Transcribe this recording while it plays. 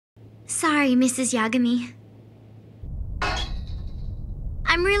Sorry, Mrs. Yagami.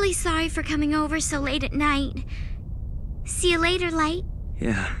 I'm really sorry for coming over so late at night. See you later, Light.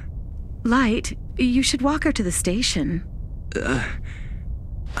 Yeah. Light, you should walk her to the station.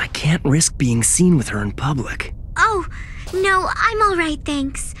 I can't risk being seen with her in public. Oh, no, I'm all right,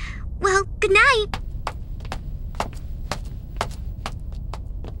 thanks. Well, good night.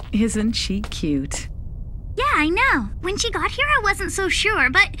 Isn't she cute? Yeah, I know. When she got here, I wasn't so sure,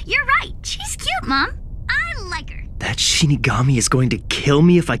 but you're right. She's cute, Mom. I like her. That Shinigami is going to kill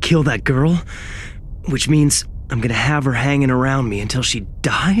me if I kill that girl? Which means I'm gonna have her hanging around me until she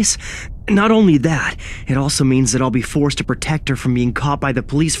dies? Not only that, it also means that I'll be forced to protect her from being caught by the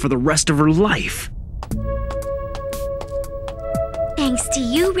police for the rest of her life. Thanks to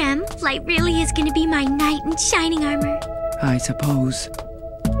you, Rem, Light really is gonna be my knight in shining armor. I suppose.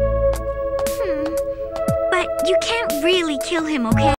 But you can't really kill him, okay?